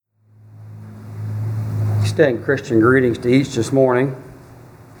extend Christian greetings to each this morning.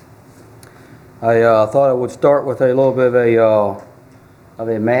 I thought I would start with a little bit of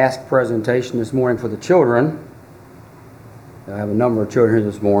a mask presentation this morning for the children. I have a number of children here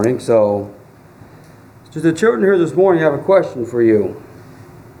this morning, so to the children here this morning, I have a question for you.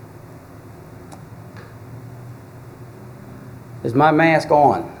 Is my mask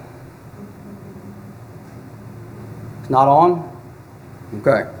on? It's not on?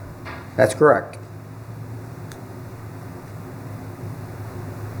 Okay, that's correct.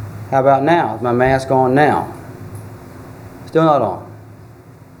 How about now? Is my mask on now? Still not on.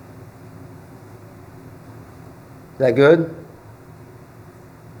 Is that good?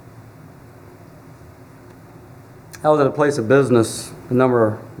 I was at a place of business a number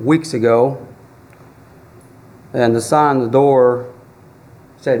of weeks ago, and the sign on the door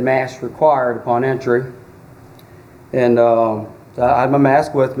said mask required upon entry. And so I had my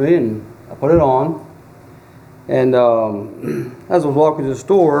mask with me, and I put it on. And as I was walking to the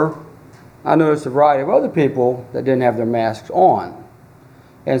store, I noticed a variety of other people that didn't have their masks on.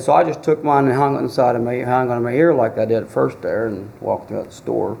 And so I just took mine and hung on my ear like I did at first there, and walked throughout the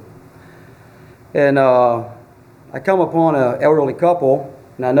store. And I come upon an elderly couple,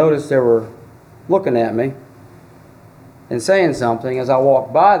 and I noticed they were looking at me and saying something. As I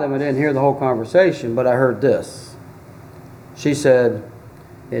walked by them, I didn't hear the whole conversation, but I heard this. She said,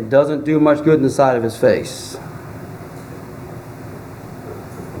 "It doesn't do much good in the side of his face."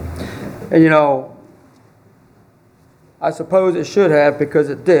 And I suppose it should have, because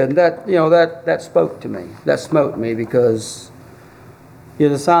it did. And that spoke to me. That smote me, because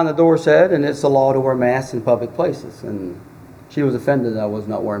the sign on the door said, and it's the law to wear masks in public places. And she was offended that I was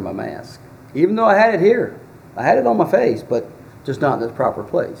not wearing my mask, even though I had it here. I had it on my face, but just not in the proper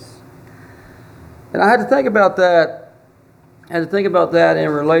place. And I had to think about that. I had to think about that in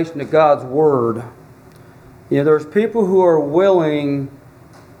relation to God's Word. There's people who are willing,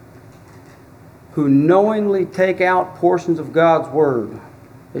 who knowingly take out portions of God's Word.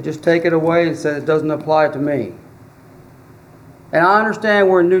 They just take it away and say it doesn't apply to me. And I understand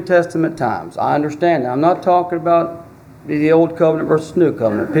we're in New Testament times. I understand that. I'm not talking about the Old Covenant versus New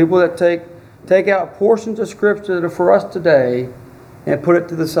Covenant. People that take out portions of Scripture that are for us today and put it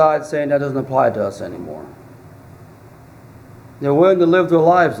to the side, saying that doesn't apply to us anymore. They're willing to live their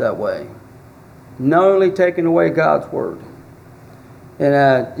lives that way, knowingly taking away God's Word. And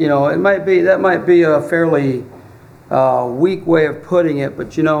that might be a fairly weak way of putting it,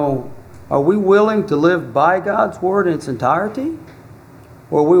 but are we willing to live by God's Word in its entirety?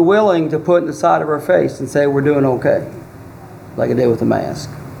 Or are we willing to put it in the side of our face and say we're doing okay, like I did with the mask?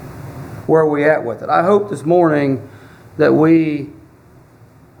 Where are we at with it? I hope this morning that we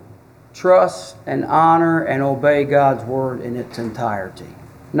trust and honor and obey God's Word in its entirety,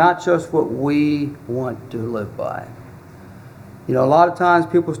 not just what we want to live by. A lot of times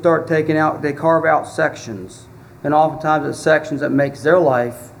people start they carve out sections, and oftentimes it's sections that makes their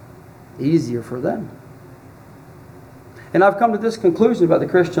life easier for them. And I've come to this conclusion about the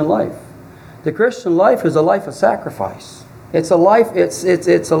Christian life. The Christian life is a life of sacrifice. It's a life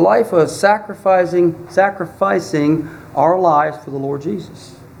of sacrificing our lives for the Lord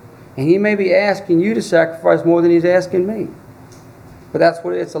Jesus. And He may be asking you to sacrifice more than He's asking me. But that's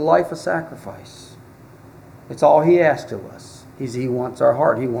what it's a life of sacrifice. It's all He asks of us. He wants our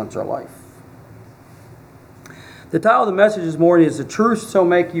heart. He wants our life. The title of the message this morning is "The Truth Shall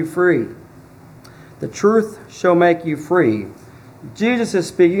Make You Free." The truth shall make you free. Jesus is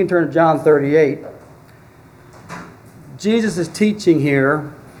speaking. You can turn to John 38. Jesus is teaching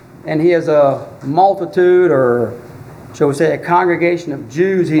here, and He has a multitude, or shall we say a congregation of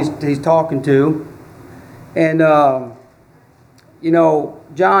Jews He's talking to. And, John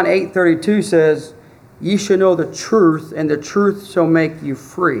 8:32 says, "Ye shall know the truth, and the truth shall make you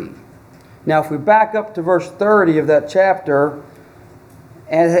free." Now, if we back up to verse 30 of that chapter,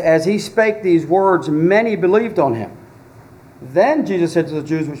 as He spake these words, many believed on Him. Then Jesus said to the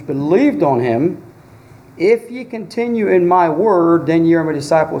Jews which believed on Him, "If ye continue in my word, then ye are my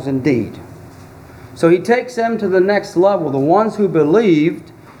disciples indeed." So He takes them to the next level. The ones who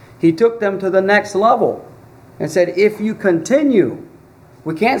believed, He took them to the next level and said, if you continue,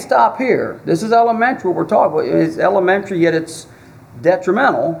 we can't stop here. This is elementary what we're talking about. It's elementary, yet it's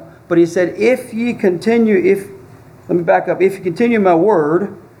detrimental. But He said, if ye continue, let me back up. If you continue my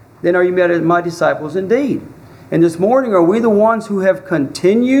word, then are you my disciples indeed. And this morning, are we the ones who have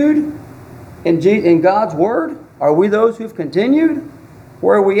continued in God's word? Are we those who have continued?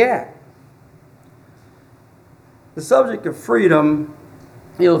 Where are we at? The subject of freedom,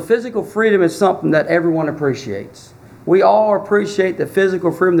 physical freedom is something that everyone appreciates. We all appreciate the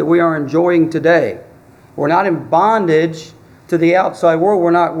physical freedom that we are enjoying today. We're not in bondage to the outside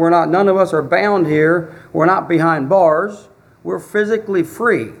world. None of us are bound here. We're not behind bars. We're physically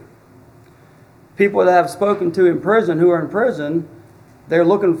free. People that I've spoken to in prison, who are in prison, they're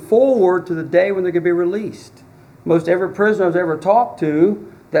looking forward to the day when they're going to be released. Most every prisoner I've ever talked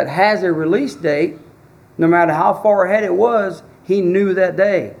to that has a release date, no matter how far ahead it was, he knew that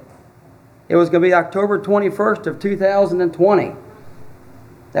day. It was going to be October 21st of 2020.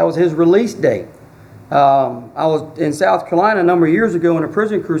 That was his release date. I was in South Carolina a number of years ago in a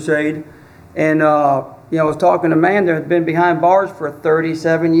prison crusade, and I was talking to a man that had been behind bars for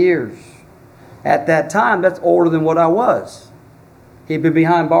 37 years. At that time, that's older than what I was. He'd been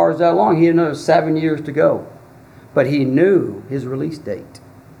behind bars that long. He had another 7 years to go. But he knew his release date.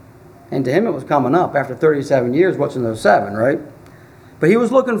 And to him, it was coming up. After 37 years, what's another 7, right? But he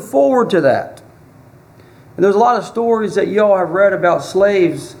was looking forward to that. And there's a lot of stories that you all have read about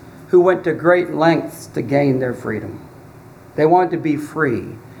slaves who went to great lengths to gain their freedom. They wanted to be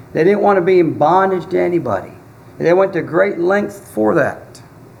free. They didn't want to be in bondage to anybody. And they went to great lengths for that.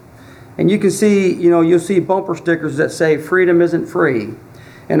 And you can see, you'll see bumper stickers that say freedom isn't free.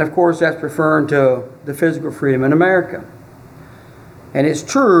 And of course, that's referring to the physical freedom in America. And it's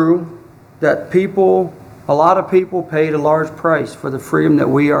true that a lot of people paid a large price for the freedom that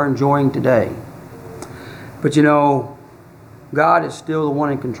we are enjoying today. But God is still the one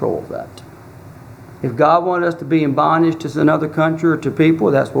in control of that. If God wanted us to be in bondage to another country or to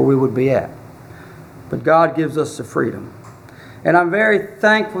people, that's where we would be at. But God gives us the freedom. And I'm very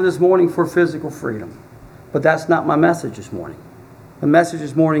thankful this morning for physical freedom. But that's not my message this morning. The message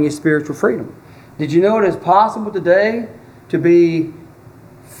this morning is spiritual freedom. Did you know it is possible today to be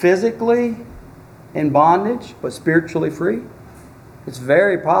physically in bondage but spiritually free? It's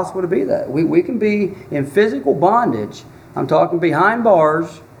very possible to be that. We can be in physical bondage. I'm talking behind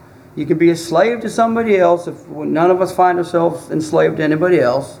bars. You can be a slave to somebody else. None of us find ourselves enslaved to anybody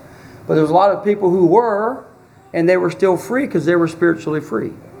else. But there's a lot of people who were, and they were still free because they were spiritually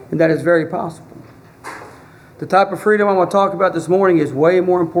free. And that is very possible. The type of freedom I want to talk about this morning is way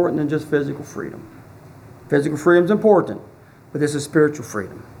more important than just physical freedom. Physical freedom is important, but this is spiritual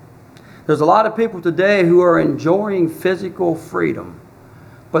freedom. There's a lot of people today who are enjoying physical freedom,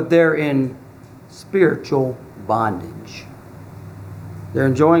 but they're in spiritual bondage. They're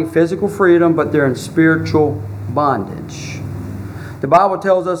enjoying physical freedom, but they're in spiritual bondage. The Bible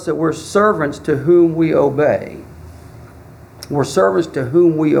tells us that we're servants to whom we obey. We're servants to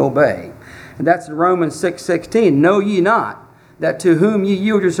whom we obey. And that's in Romans 6:16. Know ye not that to whom ye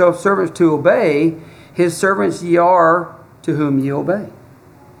yield yourselves servants to obey, his servants ye are to whom ye obey.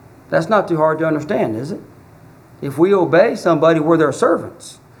 That's not too hard to understand, is it? If we obey somebody, we're their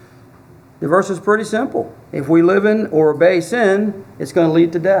servants. The verse is pretty simple. If we live in or obey sin, it's going to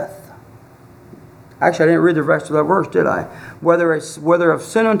lead to death. Actually, I didn't read the rest of that verse, did I? Whether of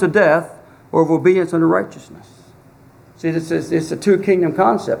sin unto death or of obedience unto righteousness. See, it's a two-kingdom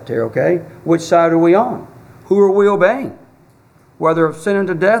concept here, okay? Which side are we on? Who are we obeying? Whether of sin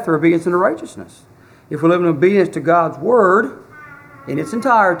unto death or obedience unto righteousness. If we live in obedience to God's word in its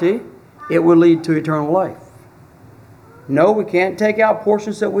entirety, it will lead to eternal life. No, we can't take out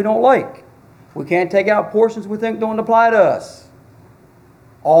portions that we don't like. We can't take out portions we think don't apply to us.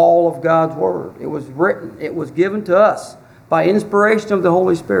 All of God's word. It was written. It was given to us by inspiration of the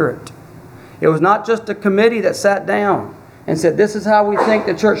Holy Spirit. It was not just a committee that sat down and said, this is how we think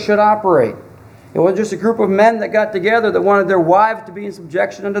the church should operate. It wasn't just a group of men that got together that wanted their wives to be in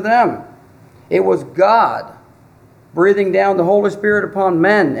subjection unto them. It was God breathing down the Holy Spirit upon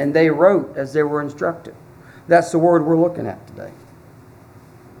men, and they wrote as they were instructed. That's the word we're looking at today.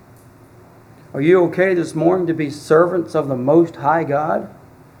 Are you okay this morning to be servants of the Most High God?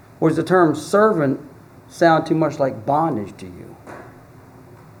 Or does the term servant sound too much like bondage to you?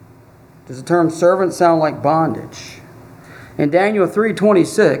 Does the term servant sound like bondage? In Daniel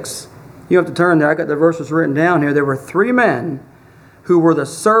 3:26, you have to turn there. I got the verses written down here. There were 3 men who were the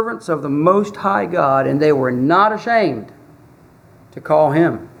servants of the Most High God, and they were not ashamed to call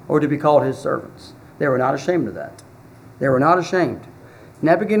him or to be called his servants. They were not ashamed of that. They were not ashamed.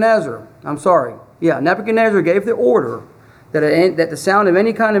 Nebuchadnezzar gave the order that at the sound of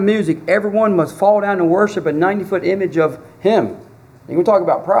any kind of music, everyone must fall down and worship a 90-foot image of him. You can talk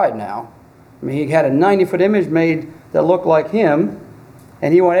about pride now. I mean, he had a 90-foot image made that looked like him,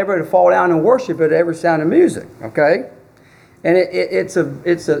 and he wanted everybody to fall down and worship it at every sound of music. Okay, and it's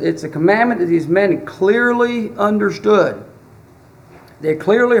a commandment that these men clearly understood. They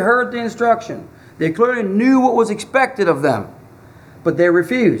clearly heard the instruction. They clearly knew what was expected of them, but they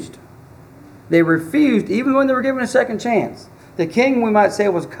refused. They refused even when they were given a second chance. The king, we might say,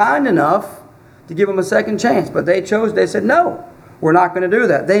 was kind enough to give them a second chance. But they said, no, we're not going to do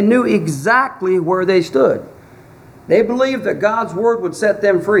that. They knew exactly where they stood. They believed that God's Word would set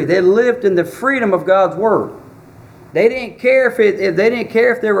them free. They lived in the freedom of God's Word. They didn't care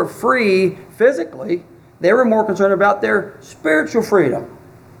if they were free physically. They were more concerned about their spiritual freedom.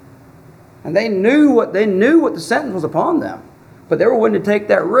 And they knew what the sentence was upon them. But they were willing to take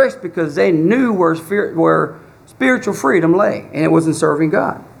that risk because they knew where spiritual freedom lay, and it was in serving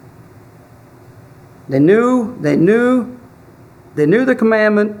God. They knew the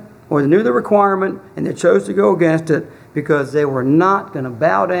commandment, or they knew the requirement, and they chose to go against it because they were not going to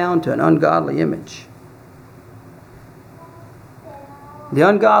bow down to an ungodly image. The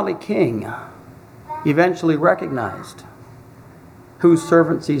ungodly king eventually recognized whose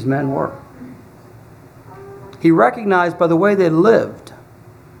servants these men were. He recognized by the way they lived,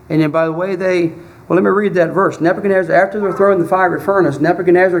 and then by the way let me read that verse. Nebuchadnezzar, after they were thrown in the fiery furnace,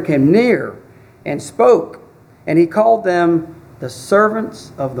 Nebuchadnezzar came near and spoke, and he called them the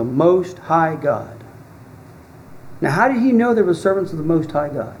servants of the Most High God. Now, how did he know they were servants of the Most High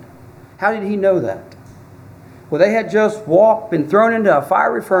God? How did he know that? Well, they had just been thrown into a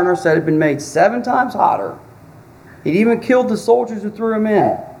fiery furnace that had been made 7 times hotter. He'd even killed the soldiers who threw him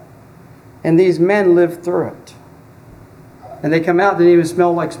in. And these men lived through it. And they come out, they didn't even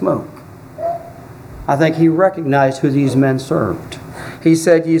smell like smoke. I think he recognized who these men served. He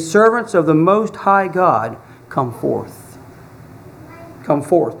said, "Ye servants of the Most High God, come forth." Come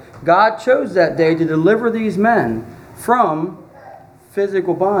forth. God chose that day to deliver these men from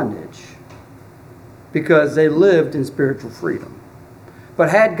physical bondage because they lived in spiritual freedom. But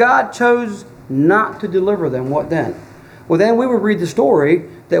had God chose not to deliver them, what then? Well, then we would read the story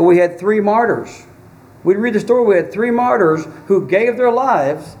that we had 3 martyrs. We'd read the story we had 3 martyrs who gave their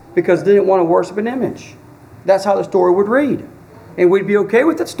lives because they didn't want to worship an image. That's how the story would read. And we'd be okay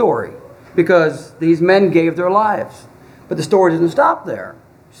with that story because these men gave their lives. But the story doesn't stop there.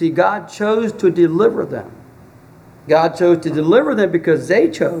 See, God chose to deliver them. God chose to deliver them because they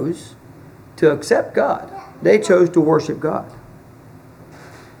chose to accept God. They chose to worship God.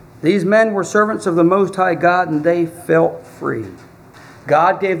 These men were servants of the Most High God, and they felt free.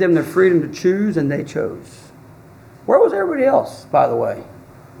 God gave them the freedom to choose, and they chose. Where was everybody else, by the way?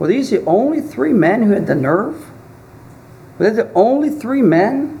 Were these the only 3 men who had the nerve? Were they the only 3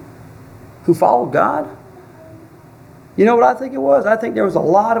 men who followed God? You know what I think it was? I think there was a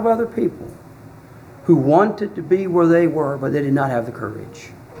lot of other people who wanted to be where they were, but they did not have the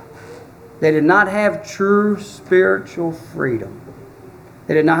courage. They did not have true spiritual freedom.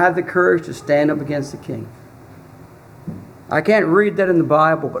 They did not have the courage to stand up against the king. I can't read that in the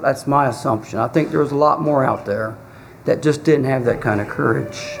Bible, but that's my assumption. I think there was a lot more out there that just didn't have that kind of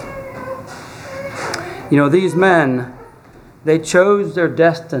courage. You know, these men, they chose their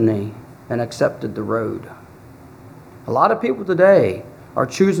destiny and accepted the road. A lot of people today are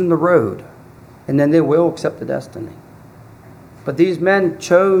choosing the road, and then they will accept the destiny. But these men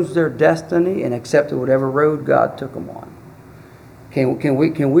chose their destiny and accepted whatever road God took them on. Can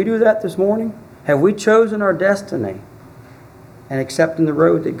we do that this morning? Have we chosen our destiny and accepting the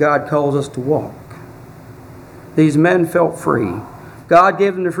road that God calls us to walk? These men felt free. God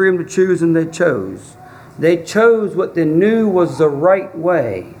gave them the freedom to choose, and they chose. They chose what they knew was the right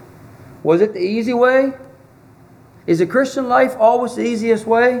way. Was it the easy way? Is the Christian life always the easiest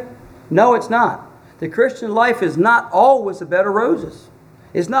way? No, it's not. The Christian life is not always a bed of roses.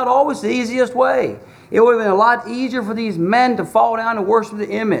 It's not always the easiest way. It would have been a lot easier for these men to fall down and worship the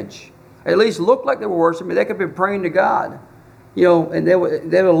image. At least look like they were worshiping. They could have been praying to God. You know, and they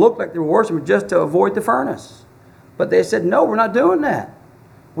would look like they were worshiping just to avoid the furnace. But they said, no, we're not doing that.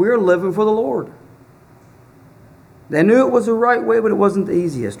 We're living for the Lord. They knew it was the right way, but it wasn't the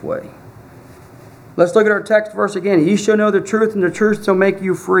easiest way. Let's look at our text verse again. Ye shall know the truth, and the truth shall make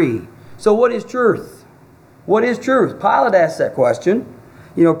you free. So what is truth? What is truth? Pilate asked that question.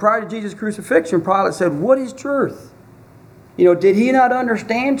 You know, prior to Jesus' crucifixion, Pilate said, what is truth? You know, did he not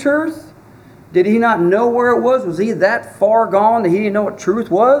understand truth? Did he not know where it was? Was he that far gone that he didn't know what truth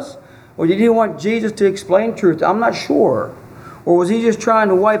was? Or did he want Jesus to explain truth? I'm not sure. Or was he just trying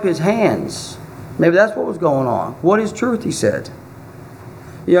to wipe his hands? Maybe that's what was going on. What is truth, he said.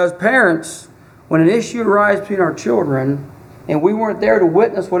 You know, as parents, when an issue arises between our children and we weren't there to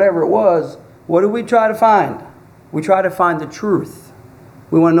witness whatever it was, what do we try to find? We try to find the truth.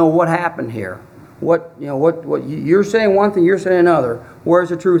 We want to know what happened here. What you're saying one thing, you're saying another. Where's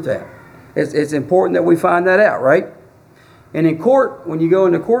the truth at? It's important that we find that out, right? And in court, when you go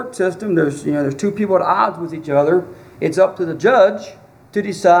in the court system, there's 2 people at odds with each other. It's up to the judge to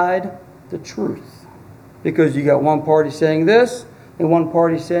decide the truth, because you got one party saying this and one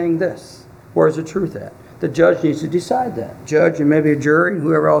party saying this. Where's the truth at? The judge needs to decide that. Judge and maybe a jury and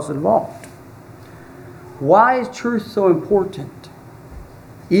whoever else involved. Why is truth so important?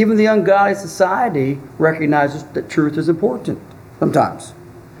 Even the ungodly society recognizes that truth is important sometimes.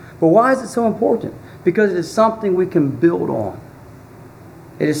 But why is it so important? Because it is something we can build on.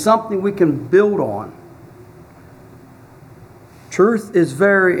 It is something we can build on. Truth is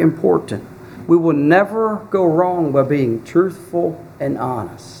very important. We will never go wrong by being truthful and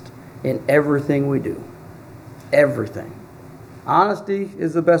honest in everything we do. Everything. Honesty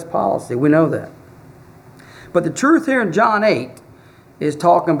is the best policy. We know that. But the truth here in John 8 is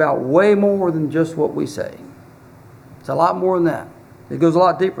talking about way more than just what we say. It's a lot more than that. It goes a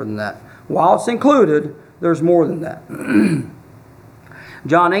lot deeper than that. While it's included, there's more than that.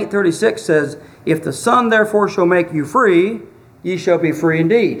 John 8:36 says, "If the Son therefore shall make you free, ye shall be free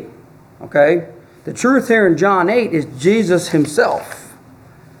indeed." Okay? The truth here in John 8 is Jesus himself.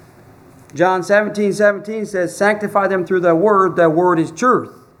 John 17:17 says, "Sanctify them through thy word is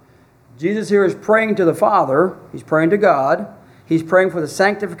truth." Jesus here is praying to the Father. He's praying to God. He's praying for the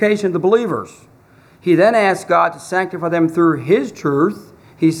sanctification of the believers. He then asks God to sanctify them through his truth.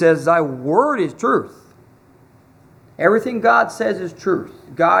 He says, "Thy word is truth." Everything God says is truth.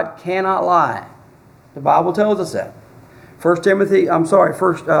 God cannot lie. The Bible tells us that.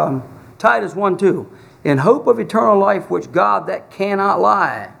 Titus 1:2. "In hope of eternal life, which God that cannot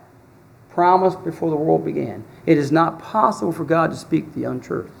lie promised before the world began." It is not possible for God to speak the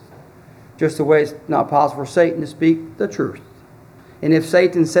untruth. Just the way it's not possible for Satan to speak the truth. And if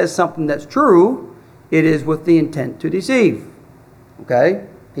Satan says something that's true, it is with the intent to deceive. Okay?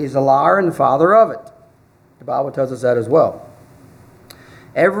 He's a liar and the father of it. The Bible tells us that as well.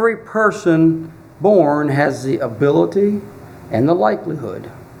 Every person born has the ability and the likelihood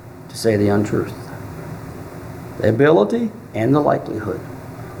to say the untruth. The ability and the likelihood.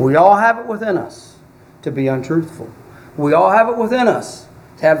 We all have it within us to be untruthful. We all have it within us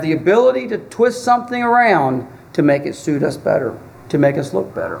to have the ability to twist something around to make it suit us better, to make us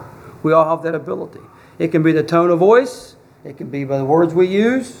look better. We all have that ability. It can be the tone of voice. It can be by the words we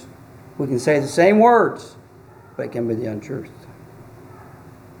use. We can say the same words, but it can be the untruth.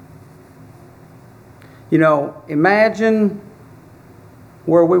 You know, imagine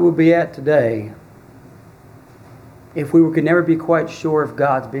where we would be at today if we could never be quite sure if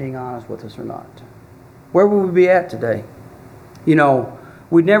God's being honest with us or not. Where would we be at today? You know,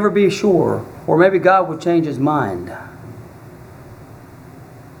 we'd never be sure, or maybe God would change his mind.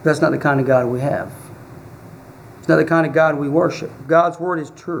 That's not the kind of God we have. It's not the kind of God we worship. God's word is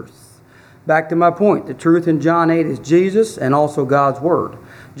truth. Back to my point, the truth in John 8 is Jesus and also God's word.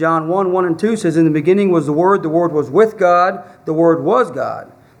 John 1:1-2 says, "In the beginning was the Word was with God, the Word was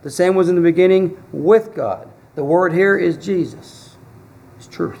God. The same was in the beginning with God." The word here is Jesus. It's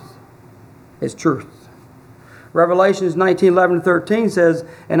truth. It's truth. Revelations 19:11-13 says,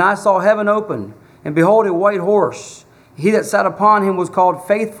 "And I saw heaven open, and behold a white horse. He that sat upon him was called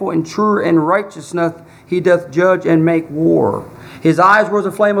Faithful and True, and righteousness he doth judge and make war. His eyes were as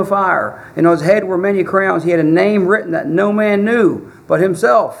a flame of fire, and on his head were many crowns. He had a name written that no man knew but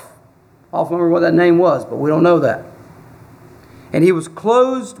himself." I often remember what that name was, but we don't know that. "And he was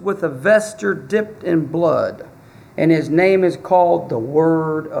clothed with a vesture dipped in blood, and his name is called the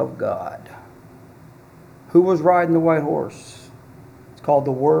Word of God." Who was riding the white horse? It's called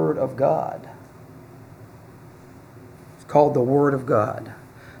the Word of God. It's called the Word of God.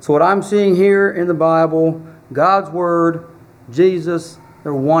 So what I'm seeing here in the Bible, God's Word, Jesus,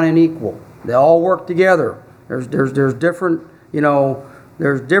 they're one and equal. They all work together. There's different,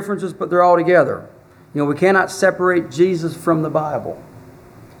 there's differences, but they're all together. We cannot separate Jesus from the Bible.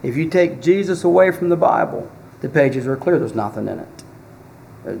 If you take Jesus away from the Bible, the pages are clear. There's nothing in it.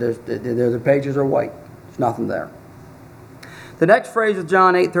 The pages are white. There's nothing there. The next phrase of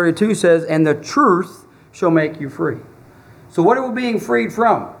John 8:32 says, "And the truth shall make you free." So what are we being freed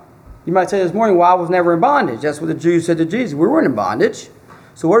from? You might say this morning, "Well, I was never in bondage." That's what the Jews said to Jesus. We weren't in bondage.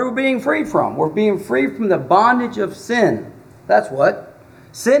 So what are we being freed from? We're being freed from the bondage of sin. That's what.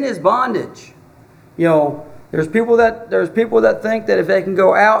 Sin is bondage. There's people that think that if they can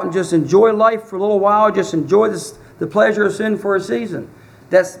go out and just enjoy life for a little while, just enjoy the pleasure of sin for a season.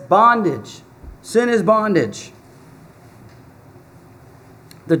 That's bondage. Sin is bondage.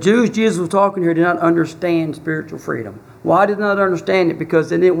 The Jews Jesus was talking here did not understand spiritual freedom. Why did they not understand it? Because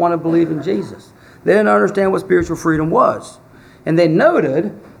they didn't want to believe in Jesus. They didn't understand what spiritual freedom was. And they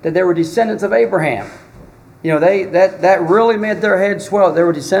noted that they were descendants of Abraham. That really made their heads swell. They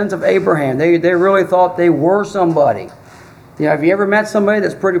were descendants of Abraham. They really thought they were somebody. Have you ever met somebody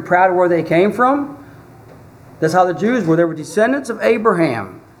that's pretty proud of where they came from? That's how the Jews were. They were descendants of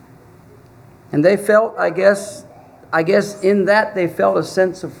Abraham. And they felt, I guess in that they felt a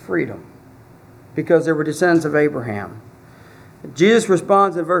sense of freedom because they were descendants of Abraham. Jesus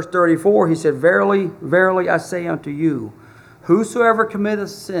responds in verse 34. He said, "Verily, verily, I say unto you, whosoever committeth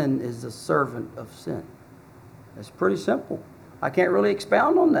sin is the servant of sin." It's pretty simple. I can't really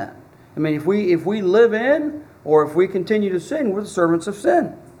expound on that. I mean, if we live in or if we continue to sin, we're the servants of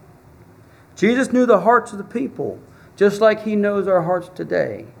sin. Jesus knew the hearts of the people, just like He knows our hearts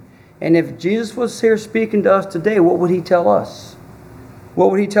today. And if Jesus was here speaking to us today, what would He tell us?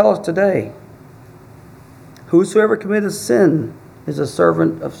 What would He tell us today? Whosoever committeth sin is a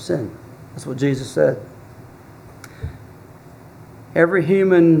servant of sin. That's what Jesus said. Every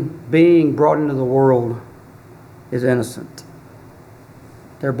human being brought into the world is innocent.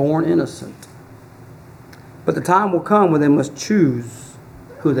 They're born innocent. But the time will come when they must choose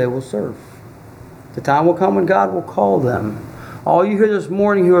who they will serve. The time will come when God will call them. All you hear this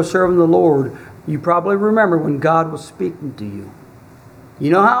morning who are serving the Lord, you probably remember when God was speaking to you. You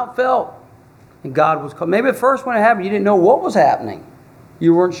know how it felt. And God was calling. Maybe at first when it happened, you didn't know what was happening.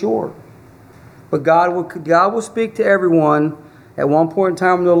 You weren't sure. But God will speak to everyone at one point in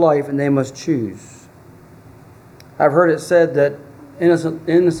time in their life, and they must choose. I've heard it said that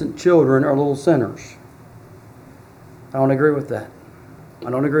innocent children are little sinners. I don't agree with that.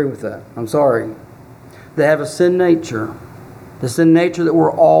 I'm sorry. They have a sin nature. The sin nature that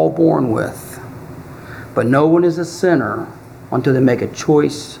we're all born with. But no one is a sinner until they make a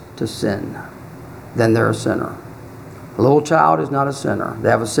choice to sin. Then they're a sinner. A little child is not a sinner. They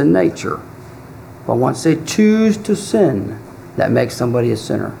have a sin nature. But once they choose to sin, that makes somebody a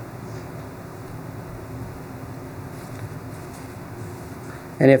sinner.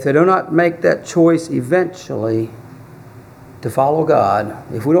 And if they do not make that choice eventually to follow God,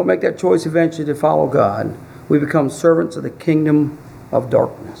 if we don't make that choice eventually to follow God, we become servants of the kingdom of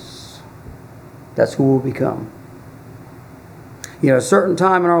darkness. That's who we'll become. At a certain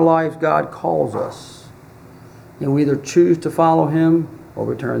time in our lives, God calls us. And we either choose to follow Him or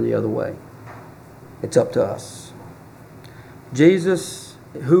we turn the other way. It's up to us. Jesus,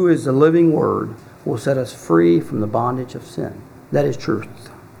 who is the living Word, will set us free from the bondage of sin. That is truth.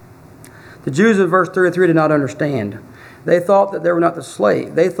 The Jews in verse 33 did not understand. They thought that they were not the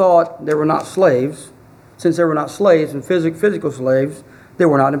slave. They thought they were not slaves. Since they were not slaves and physical slaves, they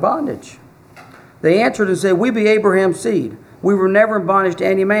were not in bondage. They answered and said, "We be Abraham's seed. We were never in bondage to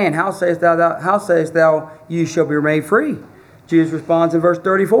any man. How sayest thou, you shall be made free?" Jesus responds in verse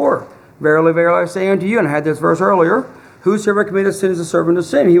 34. "Verily, verily, I say unto you," and I had this verse earlier, "whosoever committeth sin is a servant of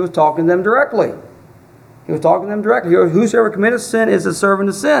sin." He was talking to them directly. Whosoever committeth sin is a servant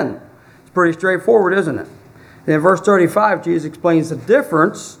of sin. It's pretty straightforward, isn't it? And in verse 35, Jesus explains the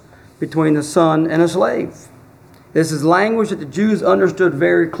difference between a son and a slave. This is language that the Jews understood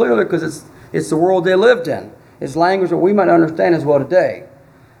very clearly because it's the world they lived in. It's language that we might understand as well today.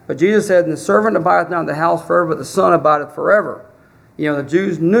 But Jesus said, "And the servant abideth not in the house forever, but the son abideth forever." The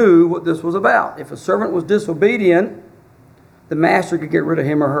Jews knew what this was about. If a servant was disobedient, the master could get rid of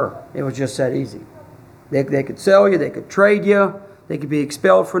him or her. It was just that easy. They could sell you, they could trade you, they could be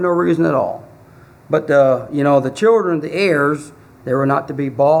expelled for no reason at all. But the children, the heirs, they were not to be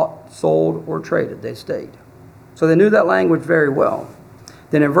bought, sold, or traded. They stayed. So they knew that language very well.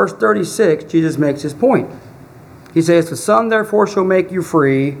 Then in verse 36, Jesus makes his point. He says, "The Son therefore shall make you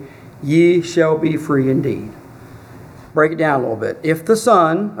free, ye shall be free indeed." Break it down a little bit. If the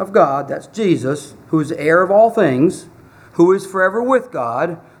Son of God, that's Jesus, who is the heir of all things, who is forever with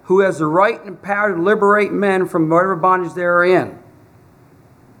God, who has the right and power to liberate men from whatever bondage they are in.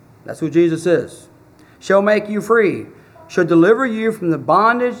 That's who Jesus is. Shall make you free, shall deliver you from the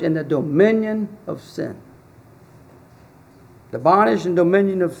bondage and the dominion of sin. The bondage and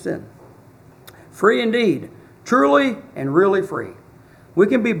dominion of sin. Free indeed, truly and really free. We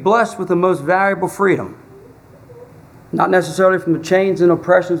can be blessed with the most valuable freedom. Not necessarily from the chains and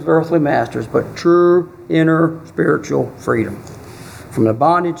oppressions of earthly masters, but true inner spiritual freedom from the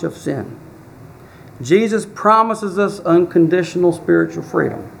bondage of sin. Jesus promises us unconditional spiritual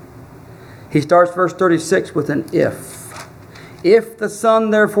freedom. He starts verse 36 with an if. "If the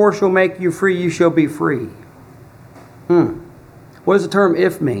Son therefore shall make you free, you shall be free." What does the term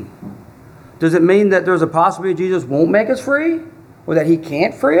 "if" mean? Does it mean that there's a possibility Jesus won't make us free? Or that He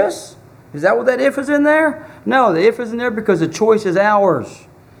can't free us? Is that what that "if" is in there? No, the "if" is in there because the choice is ours.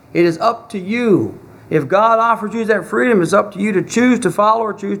 It is up to you. If God offers you that freedom, it's up to you to choose to follow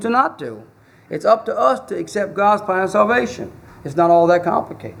or choose to not to. It's up to us to accept God's plan of salvation. It's not all that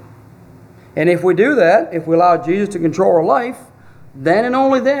complicated. And if we do that, if we allow Jesus to control our life, then and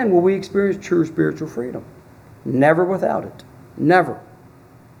only then will we experience true spiritual freedom. Never without it. Never.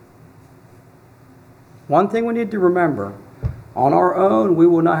 One thing we need to remember, on our own, we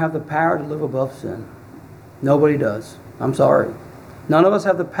will not have the power to live above sin. Nobody does. I'm sorry. None of us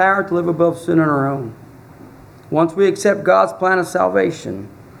have the power to live above sin on our own. Once we accept God's plan of salvation,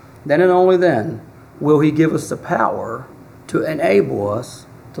 then and only then will He give us the power to enable us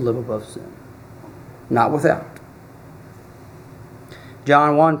to live above sin. Not without.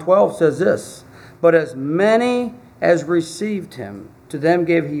 John 1:12 says this, "But as many as received Him, to them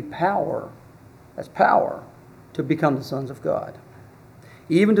gave He power," that's power, "to become the sons of God,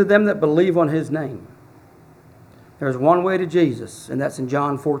 even to them that believe on His name." There's one way to Jesus, and that's in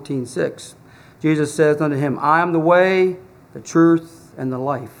John 14:6. Jesus says unto him, "I am the way, the truth, and the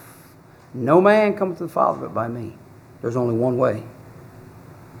life. No man cometh to the Father but by me." There's only one way.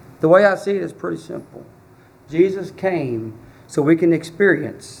 The way I see it is pretty simple. Jesus came so we can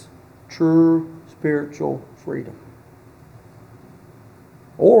experience true spiritual freedom.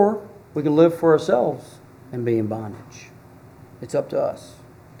 Or we can live for ourselves and be in bondage. It's up to us.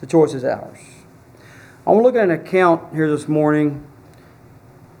 The choice is ours. I want to look at an account here this morning.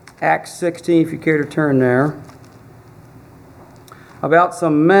 Acts 16, if you care to turn there. About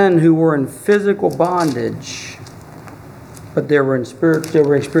some men who were in physical bondage, but they were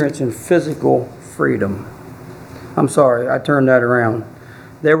experiencing physical freedom. I'm sorry, I turned that around.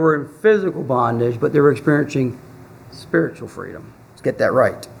 They were in physical bondage, but they were experiencing spiritual freedom. Let's get that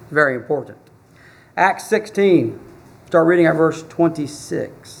right. Very important. Acts 16, start reading at verse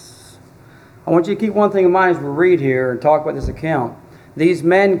 26. I want you to keep one thing in mind as we read here and talk about this account. These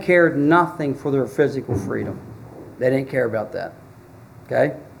men cared nothing for their physical freedom. They didn't care about that.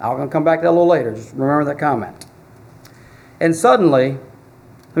 Okay? I'm going to come back to that a little later. Just remember that comment. And suddenly,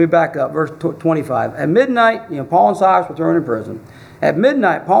 let me back up, verse 25. At midnight, Paul and Silas were thrown in prison. At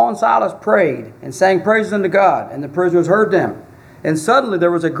midnight, Paul and Silas prayed and sang praises unto God, and the prisoners heard them. And suddenly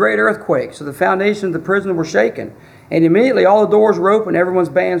there was a great earthquake, so the foundations of the prison were shaken. And immediately all the doors were open, everyone's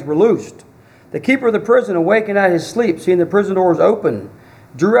bands were loosed. The keeper of the prison, awakened out of his sleep, seeing the prison doors open,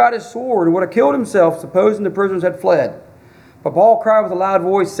 drew out his sword and would have killed himself, supposing the prisoners had fled. But Paul cried with a loud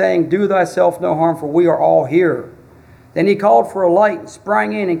voice, saying, "Do thyself no harm, for we are all here." Then he called for a light, and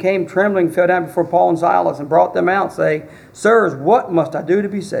sprang in, and came trembling, fell down before Paul and Silas, and brought them out, saying, "Sirs, what must I do to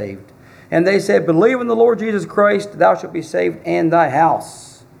be saved?" And they said, "Believe in the Lord Jesus Christ, thou shalt be saved, and thy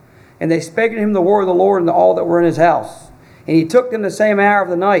house." And they spake unto him the word of the Lord, and all that were in his house. And he took them the same hour of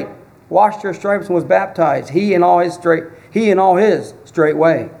the night, washed their stripes, and was baptized, he and all his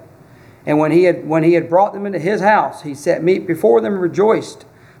straightway. And when he had brought them into his house, he set meat before them and rejoiced,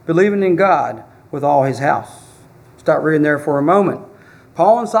 believing in God with all his house. Start reading there for a moment.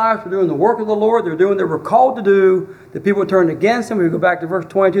 Paul and Silas were doing the work of the Lord. They were doing what they were called to do. The people turned against them. We go back to verse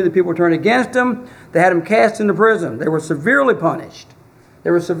 22. The people turned against them. They had them cast into prison. They were severely punished.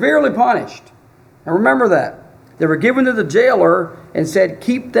 They were severely punished. And remember that. They were given to the jailer and said,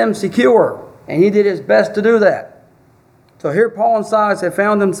 "Keep them secure." And he did his best to do that. So here Paul and Silas had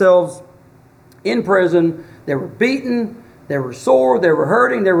found themselves in prison. They were beaten. They were sore. They were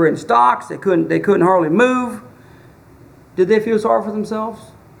hurting. They were in stocks. They couldn't hardly move. Did they feel sorry for themselves?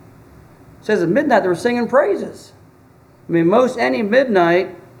 It says at midnight they were singing praises. I mean, any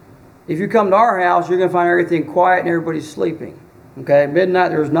midnight, if you come to our house, you're going to find everything quiet and everybody's sleeping. Okay, at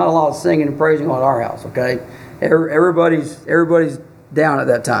midnight there's not a lot of singing and praising on our house. Okay, everybody's down at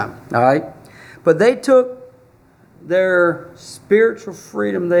that time. All right, but they took their spiritual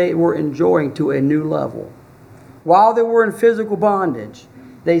freedom they were enjoying to a new level. While they were in physical bondage,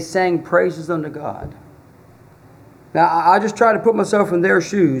 they sang praises unto God. Now, I just try to put myself in their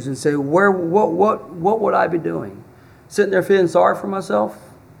shoes and say, what would I be doing? Sitting there feeling sorry for myself?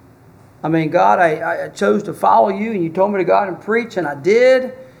 I mean, God, I chose to follow you, and you told me to go out and preach, and I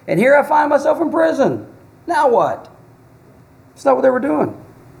did. And here I find myself in prison. Now what? It's not what they were doing.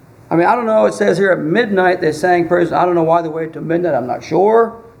 I mean, I don't know. It says here at midnight they sang praises. I don't know why they waited till midnight. I'm not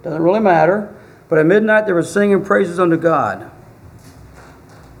sure. Doesn't really matter. But at midnight they were singing praises unto God.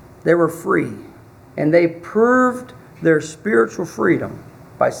 They were free. And they proved their spiritual freedom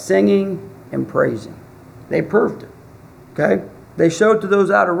by singing and praising. They proved it. Okay? They showed to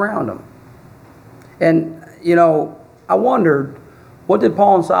those out around them. And, I wondered, what did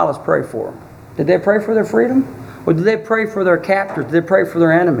Paul and Silas pray for? Did they pray for their freedom? Or did they pray for their captors? Did they pray for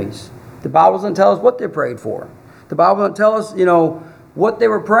their enemies? The Bible doesn't tell us what they prayed for. The Bible doesn't tell us, what they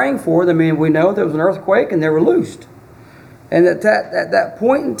were praying for. I mean, we know there was an earthquake and they were loosed. And at that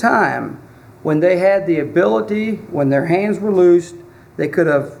point in time, when they had the ability, when their hands were loosed, they could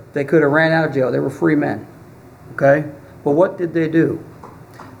have ran out of jail. They were free men. Okay? But what did they do?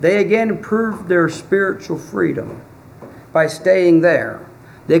 They again proved their spiritual freedom by staying there,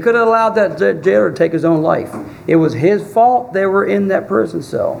 They could have allowed that jailer to take his own life. It was his fault they were in that prison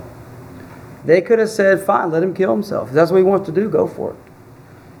cell. They could have said, fine, let him kill himself. If that's what he wants to do, go for it.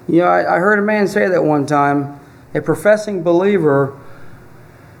 You know, I heard a man say that one time, a professing believer.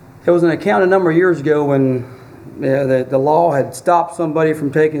 There was an account a number of years ago when the law had stopped somebody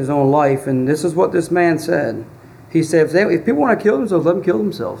from taking his own life, and this is what this man said. He said, if people want to kill themselves, let them kill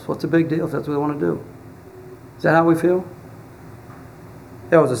themselves. What's the big deal if that's what they want to do? Is that how we feel?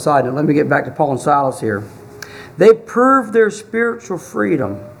 That was a side note. Let me get back to Paul and Silas here. They proved their spiritual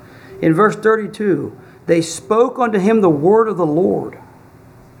freedom. In verse 32, they spoke unto him the word of the Lord.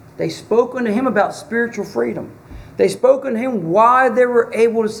 They spoke unto him about spiritual freedom. They spoke unto him why they were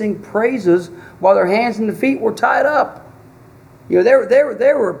able to sing praises while their hands and their feet were tied up. You know,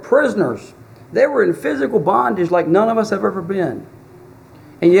 they were prisoners. They were in physical bondage like none of us have ever been.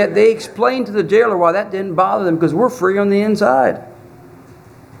 And yet they explained to the jailer why that didn't bother them, because we're free on the inside.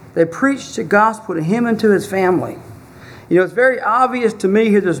 They preached the gospel to him and to his family. You know, it's very obvious to me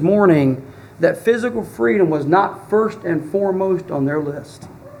here this morning that physical freedom was not first and foremost on their list.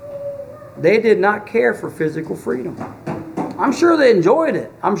 They did not care for physical freedom. I'm sure they enjoyed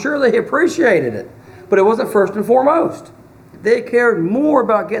it. I'm sure they appreciated it. But it wasn't first and foremost. They cared more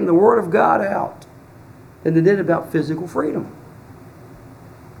about getting the Word of God out than they did about physical freedom.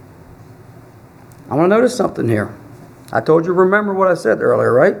 I want to notice something here. I told you, remember what I said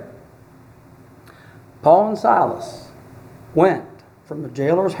earlier, right? Paul and Silas went from the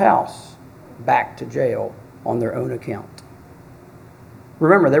jailer's house back to jail on their own account.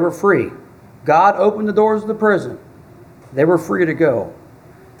 Remember, they were free. God opened the doors of the prison. They were free to go.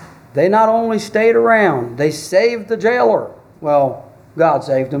 They not only stayed around, they saved the jailer. Well, God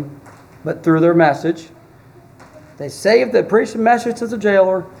saved them, but through their message. They preached the message to the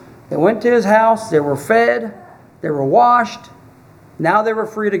jailer. They went to his house. They were fed. They were washed. Now they were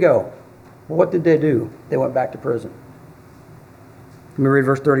free to go. Well, what did they do? They went back to prison. Let me read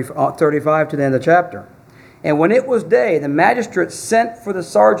verse 35 to the end of the chapter. And when it was day, the magistrates sent for the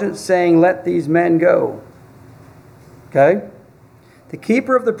sergeant, saying, let these men go. Okay? The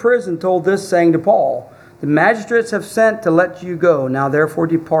keeper of the prison told this, saying to Paul, the magistrates have sent to let you go. Now therefore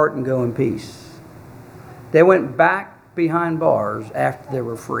depart and go in peace. They went back behind bars after they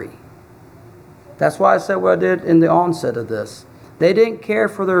were free. That's why I said what I did in the onset of this. They didn't care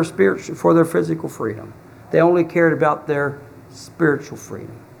for their physical freedom. They only cared about their spiritual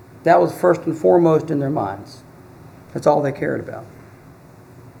freedom. That was first and foremost in their minds. That's all they cared about.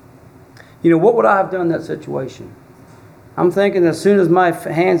 You know, what would I have done in that situation? I'm thinking as soon as my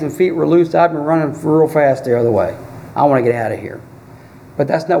hands and feet were loose, I'd been running real fast the other way. I want to get out of here. But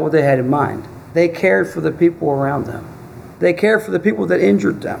that's not what they had in mind. They cared for the people around them. They cared for the people that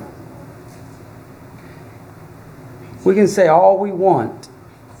injured them. We can say all we want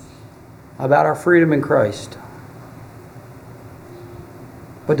about our freedom in Christ.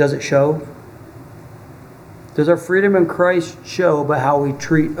 But does it show? Does our freedom in Christ show by how we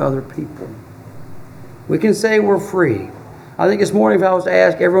treat other people? We can say we're free. I think this morning if I was to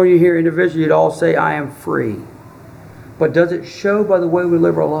ask everyone you hear individually, you'd all say, I am free. But does it show by the way we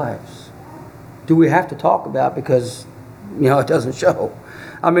live our lives? Do we have to talk about it because, it doesn't show?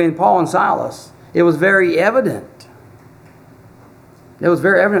 I mean, Paul and Silas, it was very evident. It was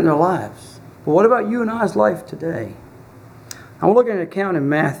very evident in their lives. But what about you and I's life today? I'm looking at an account in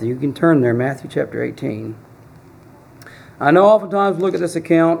Matthew. You can turn there, Matthew chapter 18. I know oftentimes we look at this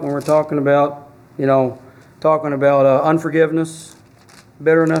account when we're talking about, unforgiveness,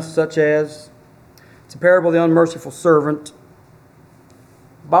 bitterness, such as it's a parable of the unmerciful servant.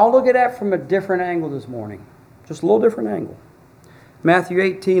 But I'll look at that from a different angle this morning. Just a little different angle. Matthew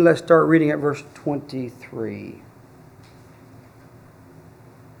 18, let's start reading at verse 23.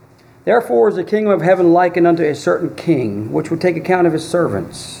 Therefore is the kingdom of heaven likened unto a certain king, which would take account of his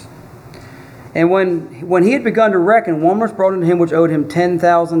servants. And when he had begun to reckon, one was brought unto him which owed him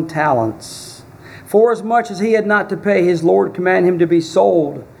 10,000 talents. Forasmuch as he had not to pay, his Lord commanded him to be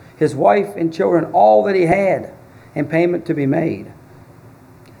sold, his wife and children, all that he had, and payment to be made.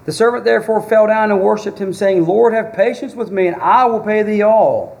 The servant therefore fell down and worshipped him, saying, Lord, have patience with me, and I will pay thee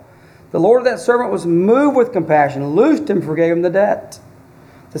all. The Lord of that servant was moved with compassion, loosed him, forgave him the debt.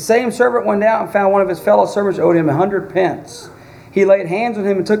 The same servant went out and found one of his fellow servants owed him 100 pence. He laid hands on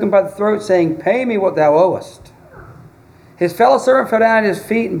him and took him by the throat, saying, Pay me what thou owest. His fellow servant fell down at his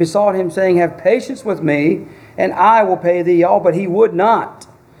feet and besought him, saying, Have patience with me, and I will pay thee all. But he would not,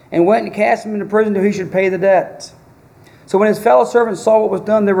 and went and cast him into prison till he should pay the debt. So when his fellow servants saw what was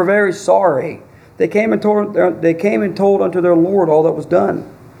done, they were very sorry. They came and told unto their Lord all that was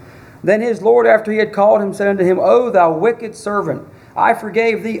done. Then his Lord, after he had called him, said unto him, O thou wicked servant, I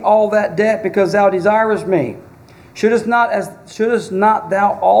forgave thee all that debt because thou desirest me. Shouldest not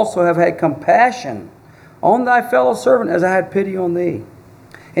thou also have had compassion on thy fellow servant as I had pity on thee?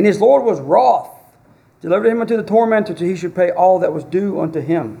 And his Lord was wroth, delivered him unto the tormentor till he should pay all that was due unto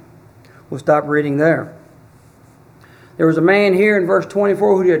him. We'll stop reading there. There was a man here in verse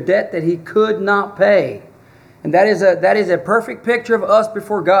 24 who had a debt that he could not pay. And that is a perfect picture of us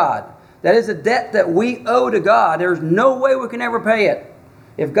before God. That is a debt that we owe to God. There's no way we can ever pay it.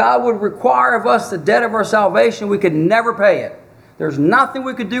 If God would require of us the debt of our salvation, we could never pay it. There's nothing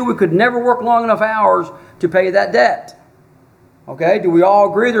we could do. We could never work long enough hours to pay that debt. Okay? Do we all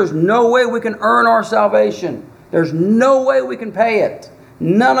agree? There's no way we can earn our salvation. There's no way we can pay it.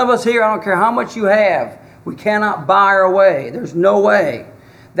 None of us here, I don't care how much you have, we cannot buy our way. There's no way.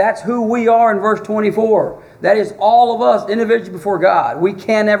 That's who we are in verse 24. That is all of us individually before God. We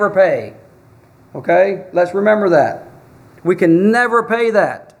can never pay. Okay? Let's remember that. We can never pay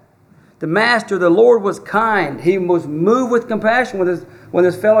that. The master, the Lord, was kind. He was moved with compassion when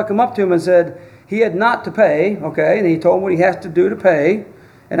this fellow come up to him and said he had not to pay. Okay? And he told him what he has to do to pay.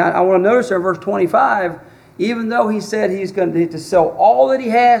 And I want to notice there in verse 25, even though he said he's going to sell all that he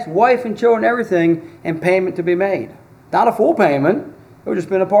has, wife and children, everything, and payment to be made. Not a full payment. It would have just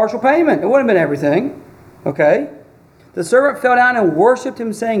been a partial payment. It wouldn't have been everything. Okay? The servant fell down and worshipped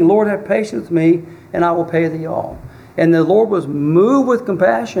him, saying, Lord, have patience with me, and I will pay thee all. And the Lord was moved with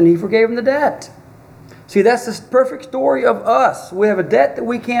compassion. He forgave him the debt. See, that's the perfect story of us. We have a debt that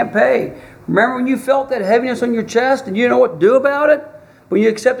we can't pay. Remember when you felt that heaviness on your chest and you didn't know what to do about it? When you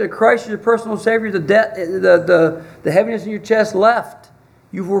accepted Christ as your personal Savior, the heaviness in your chest left.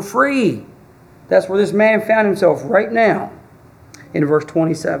 You were free. That's where this man found himself right now in verse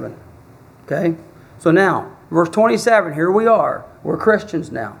 27. Okay? So now, verse 27, here we are. We're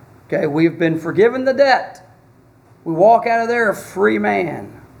Christians now. Okay? We've been forgiven the debt. We walk out of there a free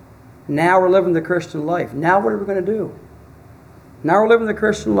man. Now we're living the Christian life. Now what are we going to do? Now we're living the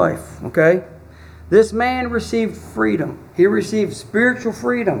Christian life. Okay? This man received freedom. He received spiritual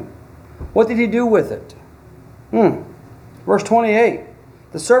freedom. What did he do with it? Verse 28.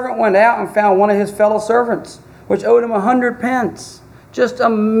 The servant went out and found one of his fellow servants, which owed him 100 pence. Just a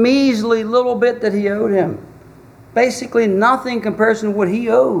measly little bit that he owed him. Basically nothing in comparison to what he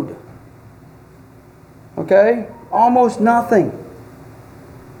owed. Okay? Almost nothing.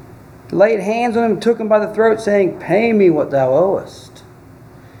 Laid hands on him and took him by the throat, saying, Pay me what thou owest.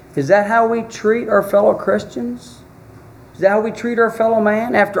 Is that how we treat our fellow Christians? Is that how we treat our fellow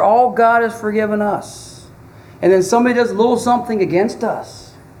man? After all God has forgiven us. And then somebody does a little something against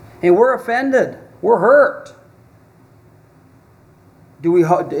us. And we're offended. We're hurt.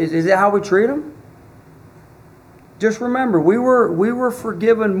 Is that how we treat them? Just remember, we were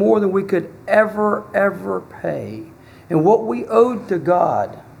forgiven more than we could ever pay. And what we owed to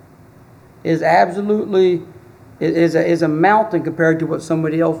God is absolutely is a mountain compared to what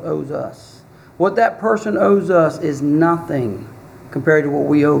somebody else owes us. What that person owes us is nothing compared to what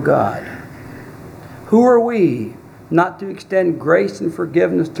we owe God. Who are we not to extend grace and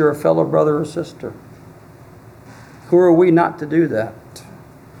forgiveness to our fellow brother or sister? Who are we not to do that?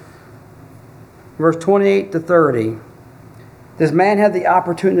 Verse 28 to 30. This man had the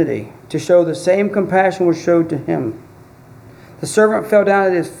opportunity to show the same compassion was showed to him. The servant fell down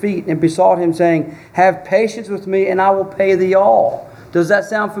at his feet and besought him, saying, Have patience with me, and I will pay thee all. Does that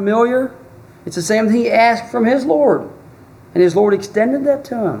sound familiar? It's the same thing he asked from his Lord. And his Lord extended that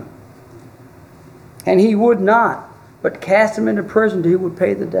to him. And he would not, but cast him into prison till he would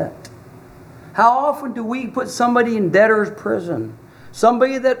pay the debt. How often do we put somebody in debtor's prison?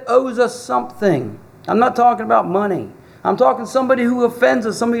 Somebody that owes us something. I'm not talking about money. I'm talking somebody who offends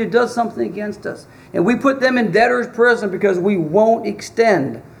us, somebody who does something against us. And we put them in debtor's prison because we won't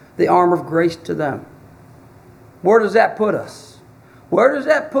extend the arm of grace to them. Where does that put us? Where does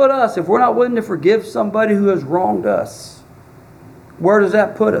that put us if we're not willing to forgive somebody who has wronged us? Where does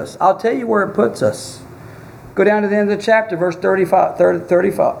that put us? I'll tell you where it puts us. Go down to the end of the chapter, verse 34 and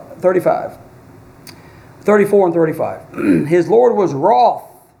 35. His Lord was wroth,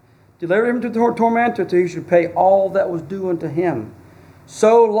 delivered him to the tormentor till he should pay all that was due unto him.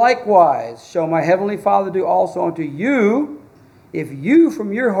 So likewise shall my heavenly Father do also unto you, if you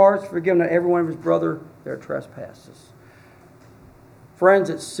from your hearts forgive not every one of his brother their trespasses. Friends,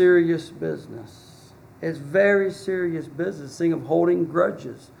 it's serious business. It's very serious business. This thing of holding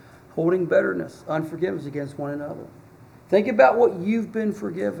grudges, holding bitterness, unforgiveness against one another. Think about what you've been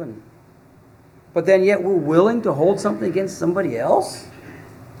forgiven. But then yet we're willing to hold something against somebody else?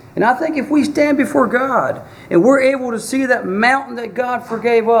 And I think if we stand before God and we're able to see that mountain that God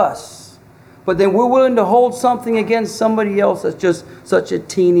forgave us, But then we're willing to hold something against somebody else that's just such a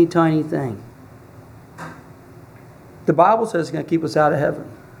teeny tiny thing. The Bible says it's going to keep us out of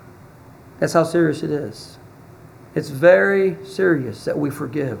heaven. That's how serious it is. It's very serious that we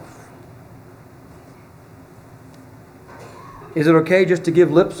forgive. Is it okay just to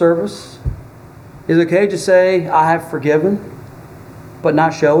give lip service? Is it okay to say, I have forgiven, but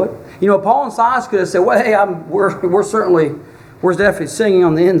not show it? You know, Paul and Silas could have said, well, hey, we're definitely singing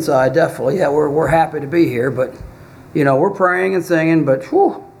on the inside, definitely. Yeah, we're happy to be here, but, you know, we're praying and singing, but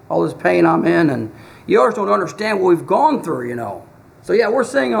whew, all this pain I'm in, and you others don't understand what we've gone through, you know. So, yeah, we're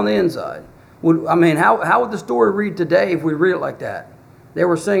singing on the inside. How would the story read today if we read it like that? They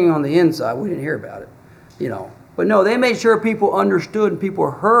were singing on the inside. We didn't hear about it, you know. But no, they made sure people understood and people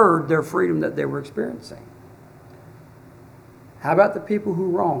heard their freedom that they were experiencing. How about the people who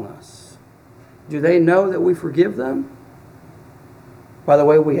wrong us? Do they know that we forgive them by the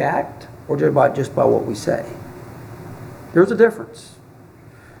way we act or just by what we say? There's a difference.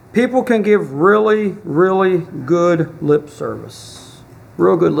 People can give really, really good lip service.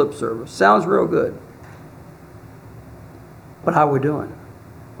 Real good lip service. Sounds real good. But how are we doing?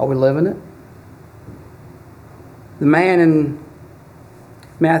 Are we living it? The man in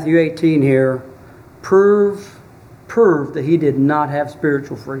Matthew 18 here proved that he did not have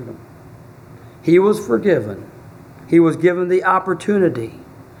spiritual freedom. He was forgiven. He was given the opportunity,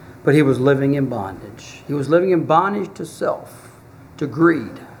 but he was living in bondage. He was living in bondage to self, to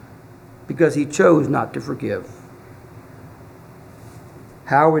greed, because he chose not to forgive.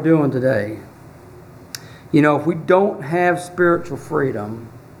 How are we doing today? You know, if we don't have spiritual freedom,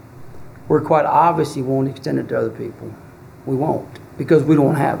 we quite obviously won't extend it to other people. We won't, because we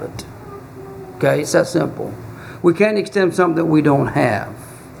don't have it. Okay, it's that simple. We can't extend something that we don't have.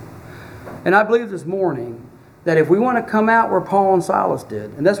 And I believe this morning that if we want to come out where Paul and Silas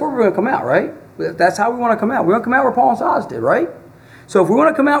did, and that's where we're going to come out, right? That's how we want to come out. We're going to come out where Paul and Silas did, right? So if we want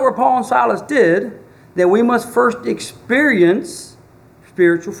to come out where Paul and Silas did, then we must first experience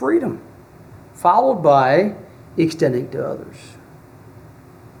spiritual freedom, followed by extending to others.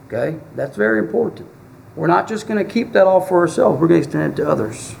 Okay? That's very important. We're not just going to keep that all for ourselves. We're going to extend it to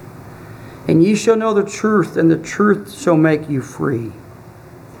others. And ye shall know the truth, and the truth shall make you free.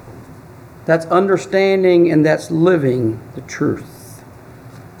 That's understanding and that's living the truth.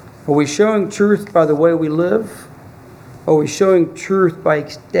 Are we showing truth by the way we live? Or are we showing truth by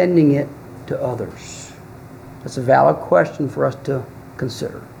extending it to others? That's a valid question for us to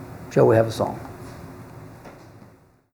consider. Shall we have a song?